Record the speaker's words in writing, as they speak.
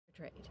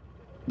betrayed.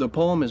 The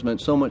poem has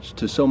meant so much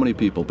to so many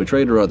people,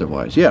 betrayed or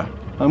otherwise. Yeah,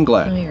 I'm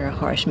glad. Oh, you're a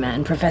harsh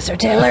man, Professor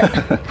Taylor.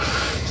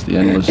 It's the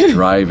endless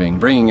driving,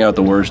 bringing out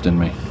the worst in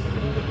me.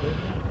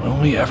 Will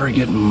we ever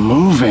get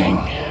moving?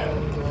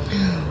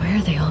 Where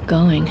are they all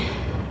going?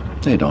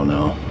 They don't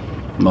know.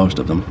 Most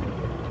of them.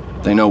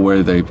 They know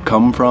where they've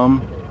come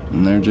from,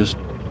 and they're just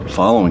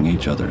following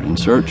each other in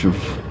search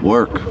of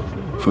work,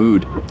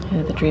 food.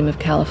 Yeah, the dream of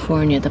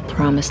California, the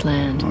promised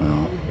land.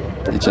 Well,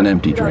 it's an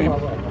empty dream.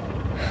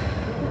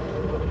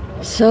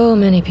 So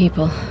many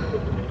people.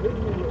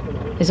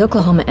 Is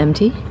Oklahoma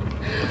empty?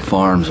 The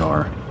farms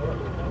are.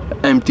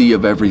 Empty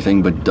of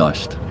everything but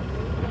dust.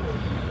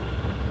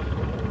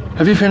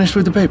 Have you finished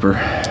with the paper?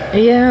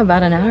 Yeah,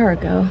 about an hour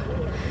ago.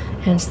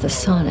 Hence the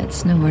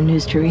sonnets. No more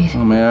news to read.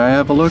 Well, may I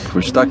have a look?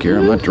 We're stuck here.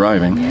 I'm not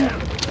driving.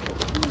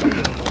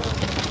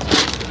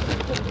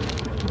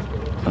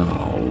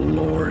 Oh,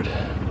 Lord.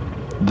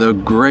 The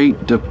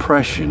Great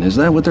Depression. Is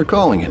that what they're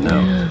calling it now?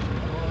 Yeah.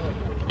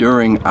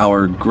 During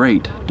our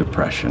Great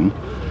Depression,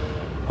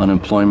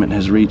 unemployment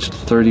has reached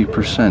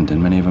 30%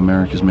 in many of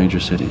America's major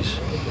cities.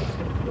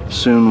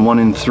 Soon 1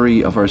 in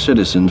 3 of our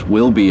citizens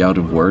will be out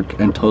of work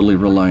and totally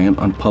reliant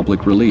on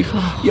public relief.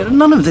 Yet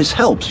none of this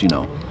helps, you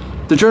know.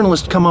 The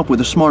journalists come up with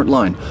a smart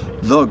line,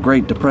 the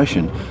Great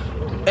Depression.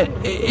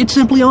 It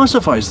simply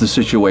ossifies the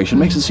situation,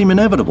 makes it seem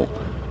inevitable.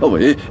 Oh,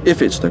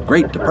 if it's the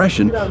Great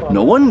Depression,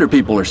 no wonder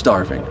people are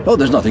starving. Oh,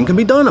 there's nothing can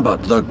be done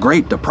about the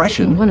Great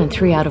Depression. 1 in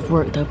 3 out of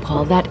work, though,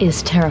 Paul. That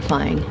is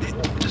terrifying.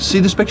 See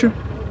this picture?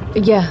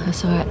 Yeah, I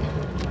saw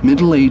it.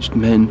 Middle-aged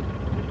men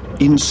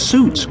in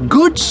suits,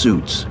 good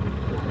suits,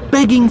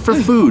 begging for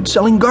food,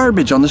 selling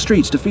garbage on the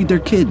streets to feed their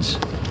kids.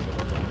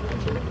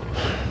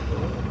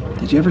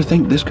 Did you ever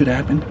think this could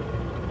happen?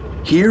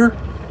 Here?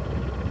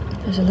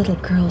 There's a little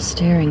girl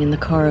staring in the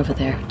car over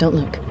there. Don't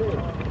look.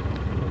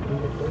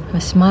 I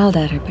smiled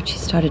at her, but she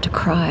started to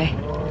cry.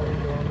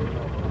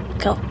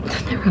 Oh,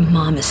 her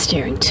mom is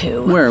staring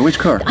too. Where? Which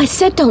car? I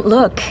said don't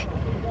look.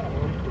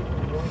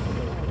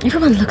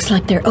 Everyone looks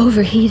like they're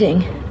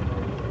overheating.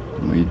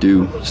 We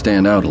do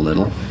stand out a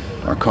little.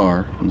 Our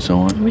car and so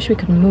on. I wish we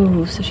could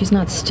move so she's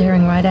not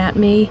staring right at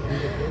me.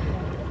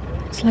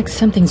 It's like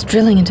something's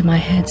drilling into my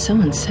head, so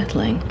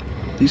unsettling.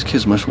 These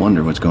kids must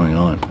wonder what's going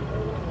on.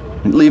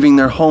 Leaving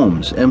their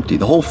homes empty,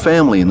 the whole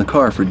family in the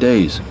car for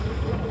days.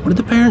 What did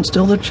the parents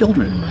tell their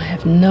children? I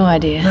have no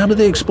idea. How do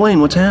they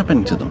explain what's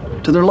happening to them,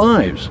 to their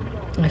lives?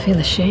 I feel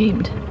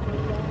ashamed.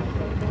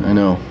 I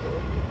know.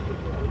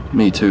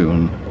 Me too,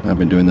 and I've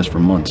been doing this for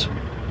months.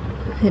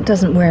 It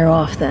doesn't wear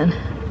off then.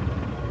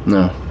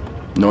 No,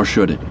 nor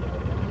should it.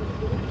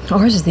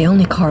 Ours is the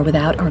only car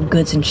without our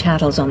goods and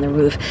chattels on the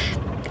roof.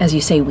 As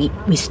you say,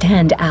 we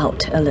stand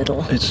out a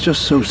little. It's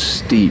just so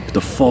steep,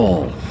 the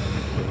fall.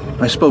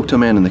 I spoke to a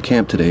man in the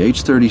camp today,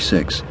 age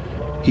 36.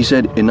 He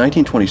said in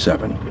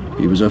 1927,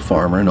 he was a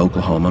farmer in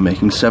Oklahoma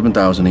making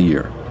 $7,000 a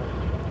year.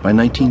 By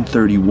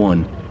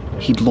 1931,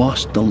 he'd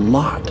lost the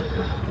lot.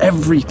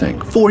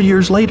 Everything. 4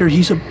 years later,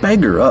 he's a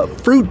beggar, a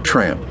fruit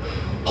tramp,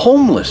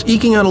 homeless,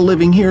 eking out a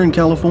living here in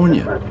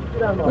California.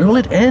 Where will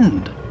it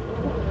end?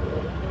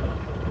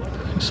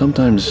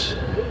 Sometimes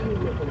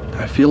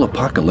I feel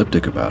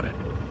apocalyptic about it.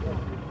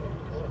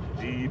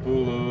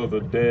 People of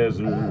the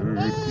desert,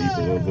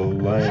 people of the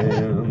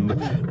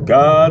land,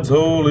 God's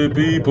holy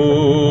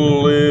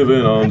people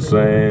living on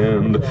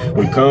sand.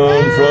 We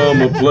come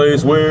from a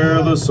place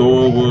where the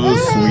soil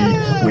was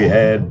sweet. We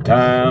had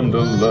time to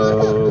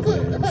love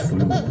and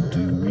food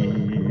to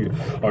eat.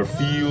 Our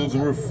fields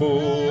were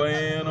full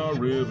and our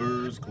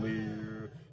rivers clear.